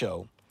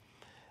slideshow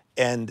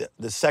and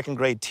the second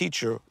grade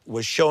teacher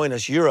was showing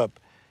us Europe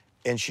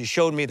and she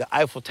showed me the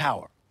Eiffel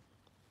Tower.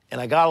 And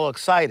I got all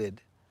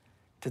excited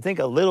to think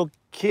a little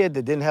kid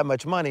that didn't have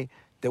much money,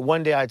 that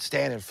one day I'd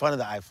stand in front of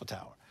the Eiffel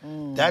Tower.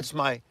 That's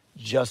my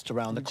just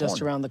around the corner.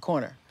 Just around the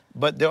corner.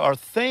 But there are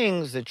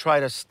things that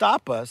try to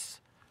stop us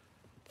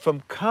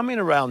from coming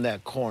around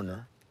that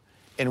corner.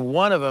 And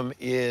one of them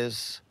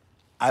is,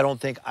 I don't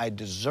think I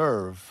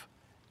deserve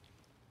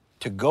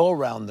to go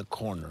around the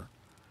corner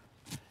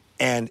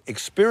and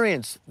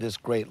experience this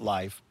great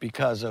life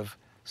because of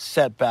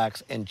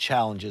setbacks and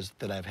challenges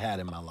that I've had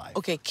in my life.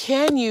 Okay,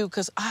 can you,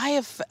 because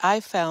I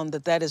found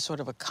that is sort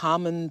of a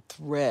common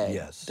thread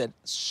Yes. that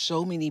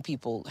so many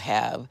people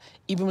have,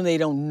 even when they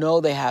don't know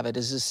they have it,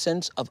 is a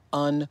sense of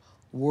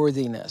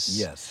unworthiness.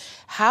 Yes.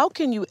 How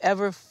can you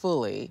ever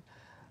fully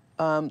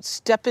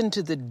step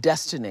into the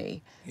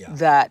destiny Yeah.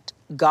 that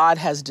God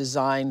has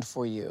designed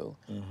for you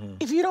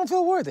if you don't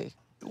feel worthy?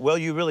 Well,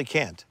 you really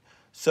can't.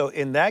 So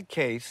in that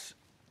case,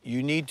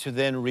 you need to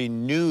then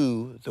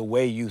renew the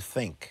way you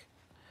think.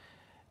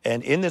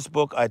 And in this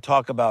book, I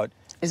talk about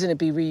Isn't it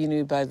be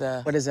renewed by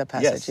the, what is that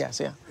passage? Yes,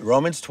 yeah.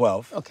 Romans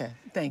 12. Okay,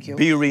 thank you.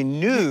 Be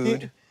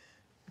renewed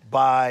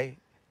by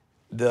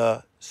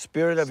the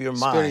spirit of your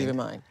mind. Spirit of your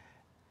mind.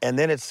 And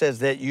then it says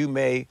that you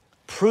may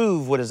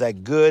prove what is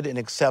that good and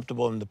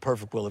acceptable and the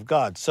perfect will of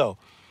God. So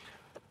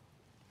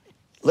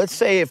let's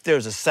say if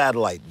there's a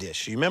satellite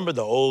dish. You remember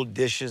the old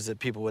dishes that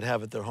people would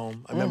have at their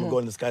home? I remember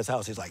going to this guy's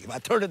house. He's like, if I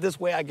turn it this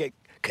way, I get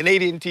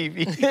Canadian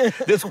TV.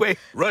 This way,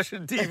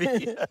 Russian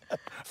TV.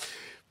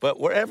 But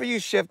wherever you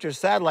shift your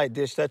satellite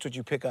dish, that's what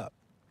you pick up.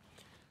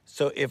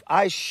 So if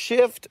I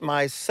shift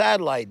my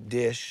satellite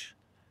dish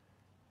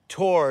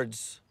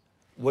towards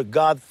what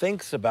God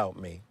thinks about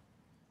me,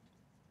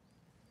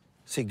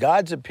 see,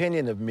 God's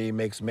opinion of me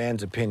makes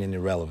man's opinion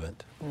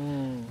irrelevant.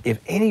 If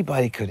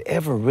anybody could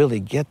ever really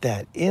get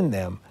that in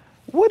them,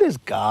 what does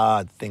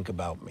God think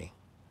about me?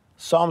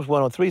 Psalms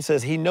 103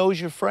 says he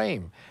knows your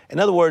frame. In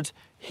other words,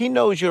 he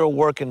knows you're a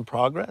work in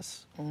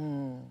progress.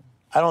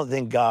 I don't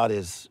think God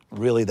is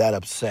really that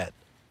upset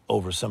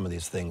over some of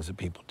these things that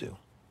people do.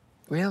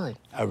 Really?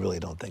 I really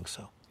don't think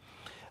so.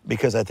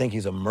 Because I think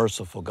he's a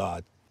merciful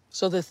God.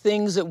 So the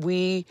things that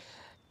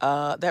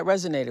that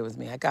resonated with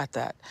me, I got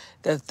that.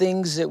 The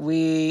things that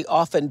we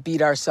often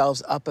beat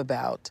ourselves up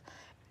about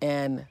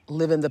and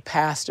live in the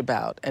past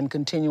about and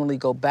continually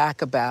go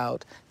back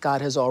about,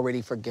 God has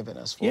already forgiven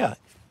us for. Yeah.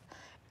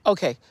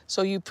 Okay,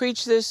 so you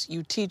preach this,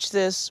 you teach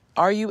this.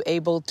 Are you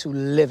able to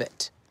live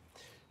it?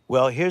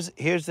 Well, here's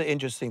the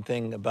interesting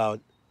thing about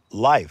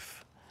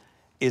life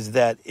is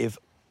that if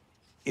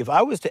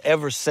I was to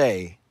ever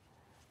say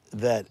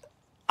that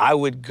I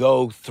would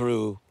go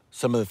through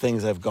some of the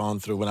things I've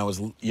gone through when I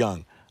was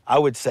young, I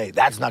would say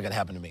that's not going to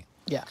happen to me.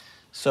 Yeah.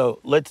 So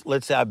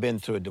let's say I've been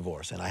through a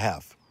divorce, and I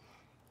have.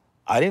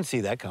 I didn't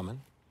see that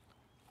coming.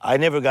 I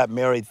never got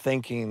married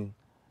thinking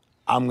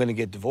I'm going to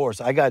get divorced.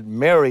 I got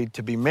married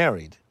to be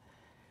married.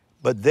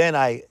 But then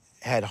I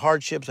had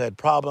hardships, I had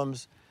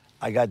problems,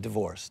 I got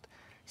divorced.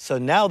 So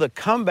now the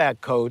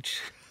comeback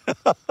coach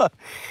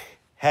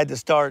had to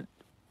start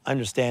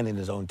understanding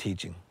his own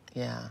teaching.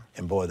 Yeah.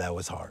 And boy, that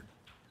was hard.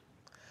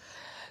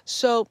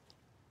 So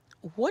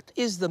what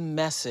is the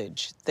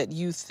message that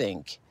you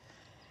think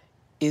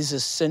is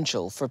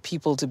essential for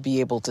people to be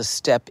able to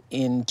step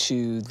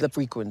into the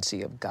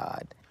frequency of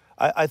God?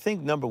 I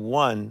think, number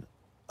one,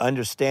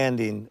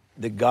 understanding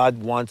that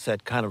God wants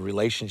that kind of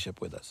relationship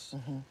with us.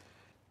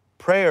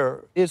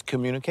 Prayer is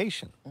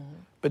communication.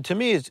 But to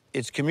me,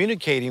 it's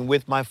communicating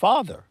with my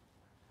Father.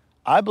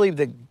 I believe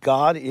that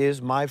God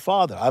is my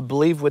Father. I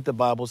believe what the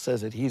Bible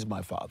says, that he's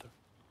my Father.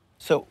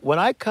 So when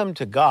I come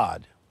to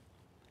God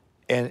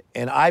and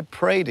I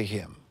pray to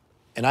him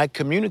and I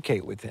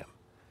communicate with him,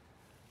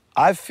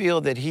 I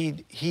feel that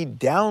he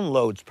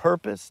downloads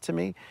purpose to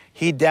me.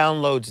 He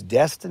downloads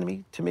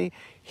destiny to me.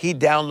 He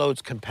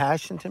downloads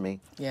compassion to me.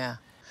 Yeah.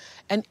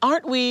 And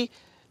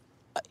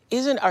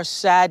isn't our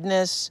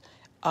sadness,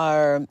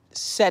 our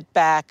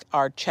setback,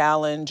 our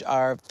challenge,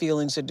 our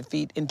feelings of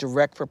defeat in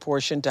direct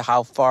proportion to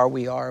how far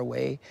we are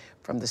away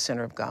from the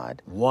center of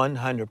God?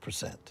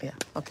 100%. Yeah,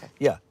 okay.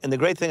 Yeah, and the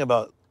great thing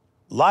about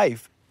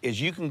life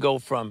is you can go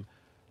from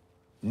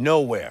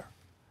nowhere.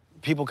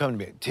 People come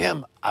to me,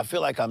 Tim, I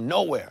feel like I'm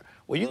nowhere.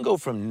 Well, you can go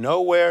from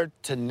nowhere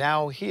to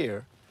now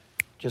here,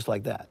 just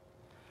like that,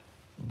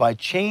 by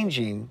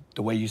changing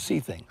the way you see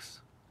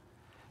things,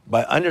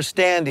 by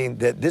understanding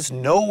that this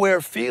nowhere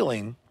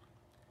feeling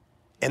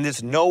and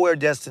this nowhere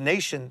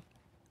destination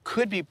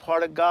could be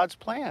part of God's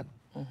plan.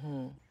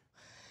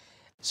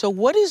 So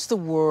what is the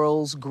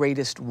world's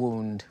greatest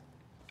wound?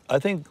 I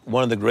think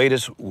one of the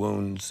greatest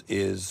wounds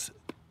is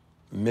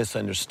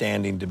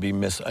misunderstanding to be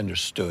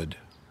misunderstood.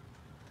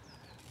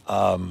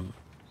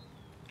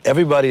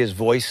 Everybody is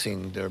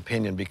voicing their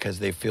opinion because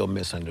they feel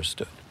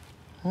misunderstood.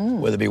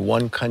 Whether it be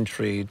one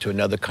country to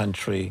another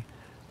country,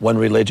 one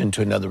religion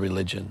to another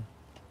religion,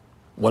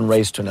 one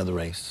race to another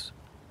race,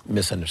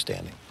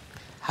 misunderstanding.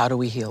 How do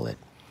we heal it?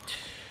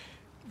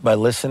 By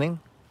listening.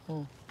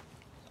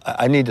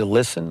 I need to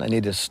listen. I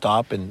need to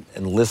stop and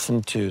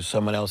listen to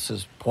someone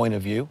else's point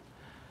of view.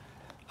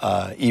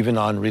 Even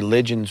on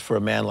religions for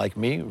a man like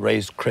me,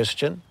 raised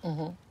Christian.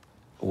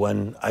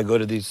 When I go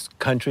to these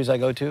countries I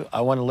go to,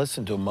 I want to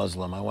listen to a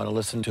Muslim. I want to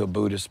listen to a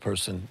Buddhist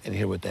person and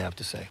hear what they have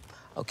to say.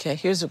 Okay,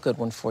 here's a good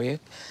one for you.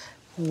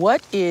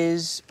 What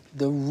is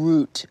the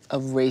root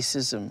of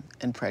racism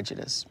and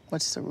prejudice?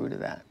 What's the root of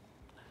that?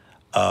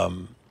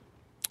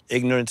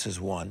 Ignorance is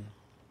one.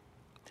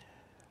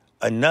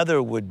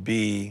 Another would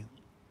be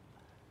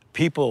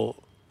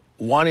people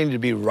wanting to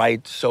be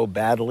right so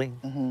badly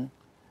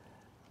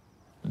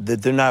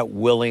that they're not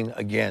willing,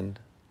 again,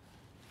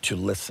 to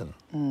listen.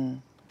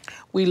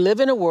 We live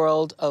in a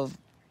world of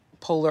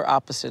polar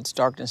opposites,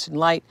 darkness and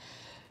light.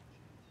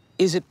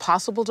 Is it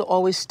possible to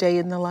always stay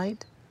in the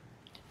light?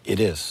 It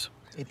is.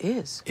 It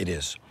is. It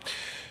is.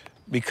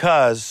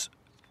 Because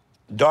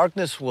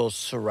darkness will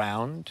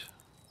surround,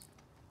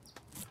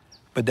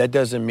 but that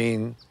doesn't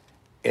mean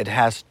it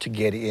has to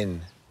get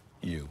in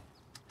you.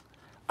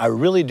 I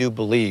really do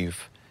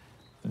believe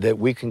that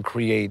we can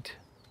create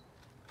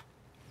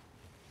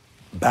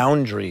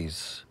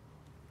boundaries,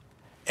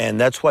 and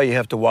that's why you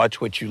have to watch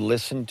what you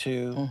listen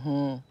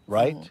to,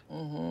 right?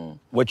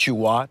 What you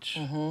watch,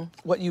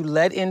 What you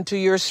let into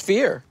your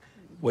sphere.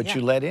 what Yeah.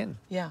 you let in.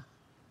 Yeah.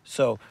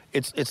 So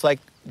it's like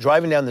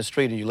driving down the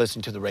street and you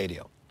listen to the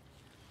radio.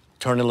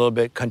 Turn a little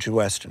bit country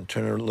western,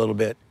 turn a little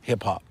bit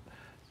hip hop,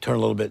 turn a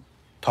little bit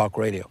talk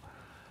radio.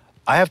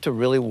 I have to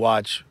really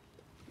watch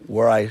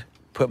where I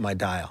put my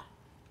dial,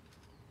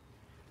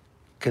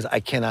 because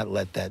I cannot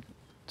let that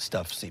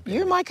stuff seep in.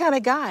 You're my kind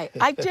of guy.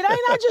 Did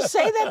I not just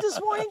say that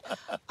this morning?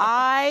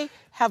 I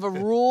have a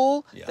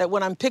rule that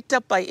when I'm picked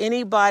up by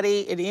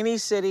anybody in any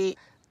city,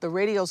 the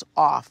radio's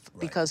off,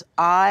 because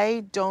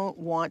I don't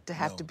want to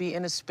have to be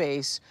in a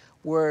space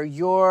where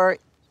you're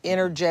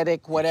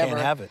energetic, whatever. You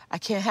can't have it. I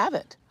can't have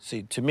it.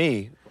 See, to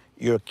me,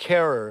 you're a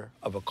carrier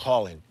of a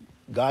calling.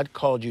 God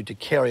called you to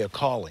carry a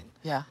calling.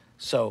 Yeah.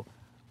 So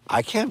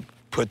I can't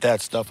put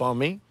that stuff on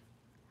me.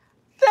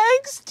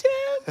 Thanks, Tim.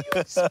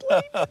 You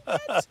explained it.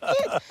 That's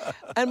it.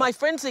 And my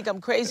friends think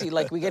I'm crazy.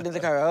 Like, we get in the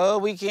car, oh,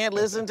 we can't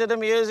listen to the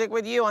music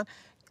with you on.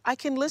 I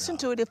can listen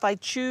to it if I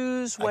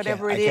choose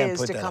whatever it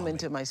is to come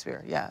into my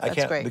spirit. Yeah,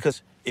 that's great.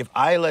 Because if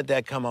I let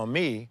that come on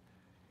me,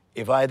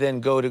 if I then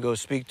go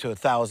speak to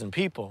 1,000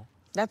 people,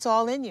 that's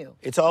all in you.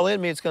 It's all in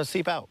me. It's going to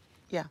seep out.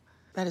 Yeah,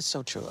 that is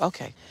so true.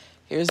 Okay,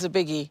 here's the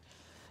biggie.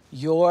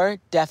 Your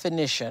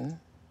definition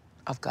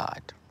of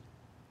God.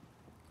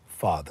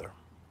 Father.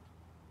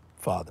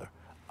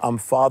 I'm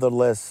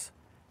fatherless.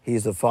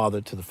 He's the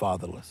father to the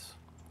fatherless.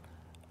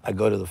 I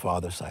go to the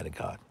father side of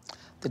God.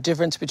 The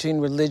difference between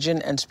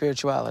religion and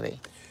spirituality.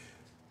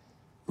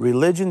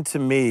 Religion to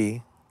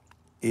me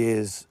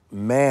is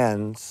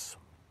man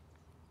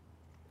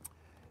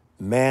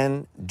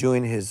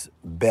doing his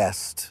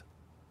best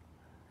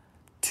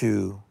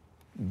to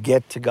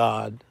get to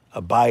God,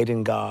 abide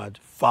in God,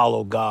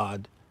 follow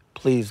God,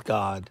 please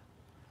God.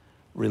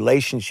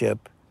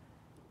 Relationship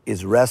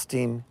is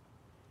resting,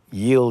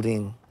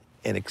 yielding,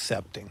 and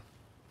accepting.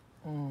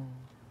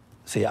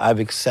 See, I've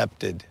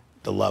accepted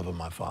the love of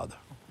my Father.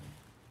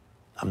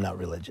 I'm not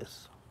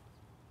religious.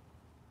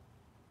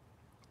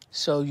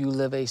 So you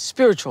live a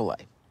spiritual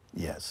life.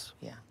 Yes.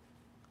 Yeah.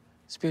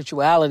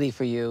 Spirituality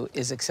for you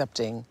is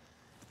accepting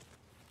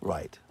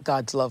Right.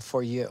 God's love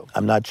for you.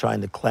 I'm not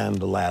trying to climb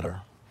the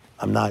ladder.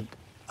 I'm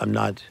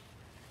not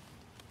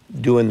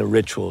doing the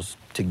rituals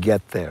to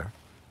get there.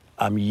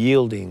 I'm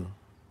yielding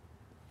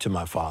to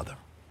my Father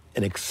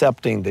and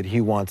accepting that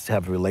he wants to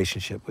have a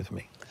relationship with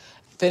me.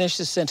 Finish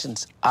the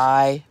sentence.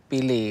 I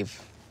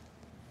believe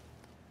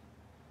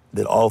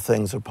that all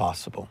things are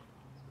possible.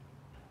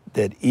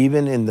 That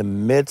even in the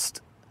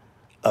midst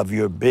of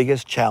your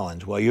biggest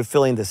challenge, while you're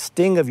feeling the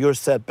sting of your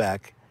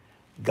setback,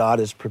 God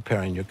is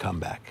preparing your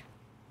comeback.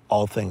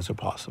 All things are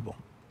possible.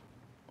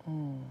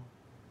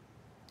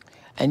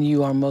 And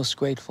you are most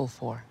grateful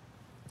for?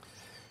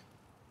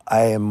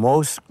 I am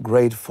most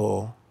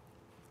grateful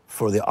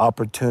for the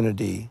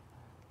opportunity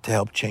to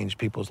help change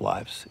people's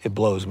lives. It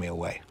blows me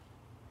away.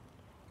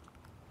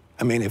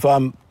 I mean, if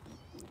I'm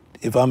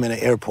in an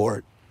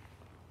airport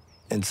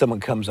and someone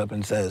comes up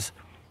and says,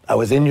 I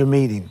was in your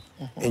meeting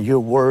and your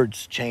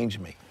words changed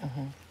me,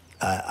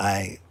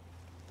 I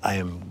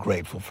am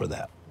grateful for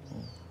that.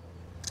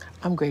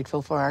 I'm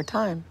grateful for our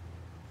time.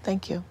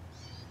 Thank you.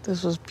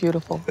 This was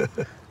beautiful.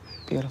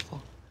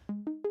 Beautiful.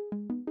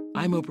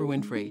 I'm Oprah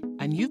Winfrey,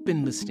 and you've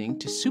been listening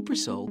to Super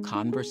Soul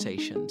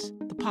Conversations,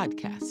 the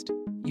podcast.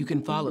 You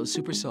can follow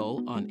Super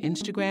Soul on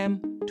Instagram,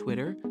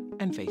 Twitter,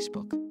 and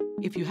Facebook.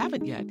 If you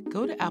haven't yet,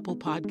 go to Apple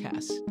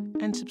Podcasts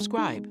and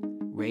subscribe,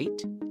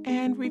 rate,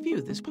 and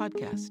review this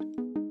podcast.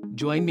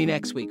 Join me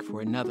next week for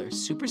another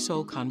Super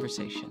Soul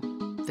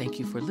Conversation. Thank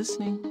you for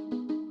listening.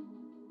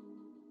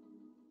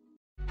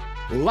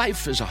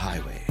 Life is a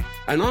highway,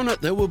 and on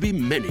it there will be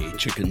many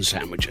chicken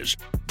sandwiches.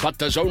 But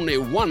there's only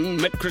one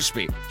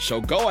McCrispy.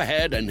 So go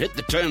ahead and hit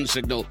the turn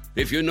signal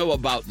if you know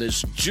about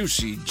this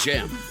juicy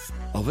gem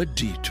of a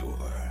detour.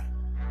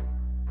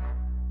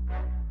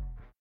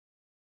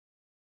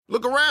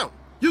 Look around.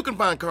 You can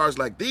find cars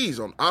like these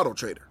on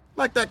AutoTrader,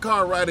 like that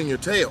car riding your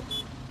tail.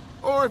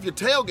 Or if you're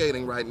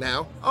tailgating right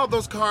now, all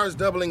those cars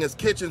doubling as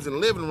kitchens and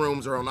living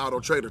rooms are on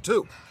AutoTrader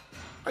too.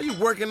 Are you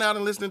working out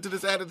and listening to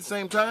this ad at the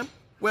same time?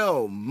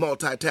 Well,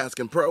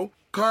 multitasking pro,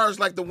 cars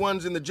like the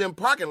ones in the gym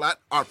parking lot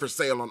are for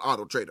sale on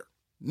AutoTrader.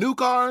 New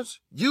cars,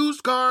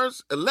 used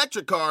cars,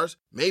 electric cars,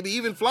 maybe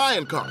even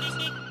flying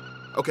cars.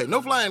 Okay,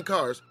 no flying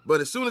cars,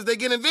 but as soon as they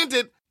get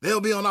invented, they'll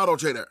be on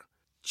AutoTrader.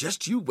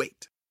 Just you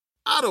wait.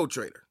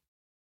 AutoTrader.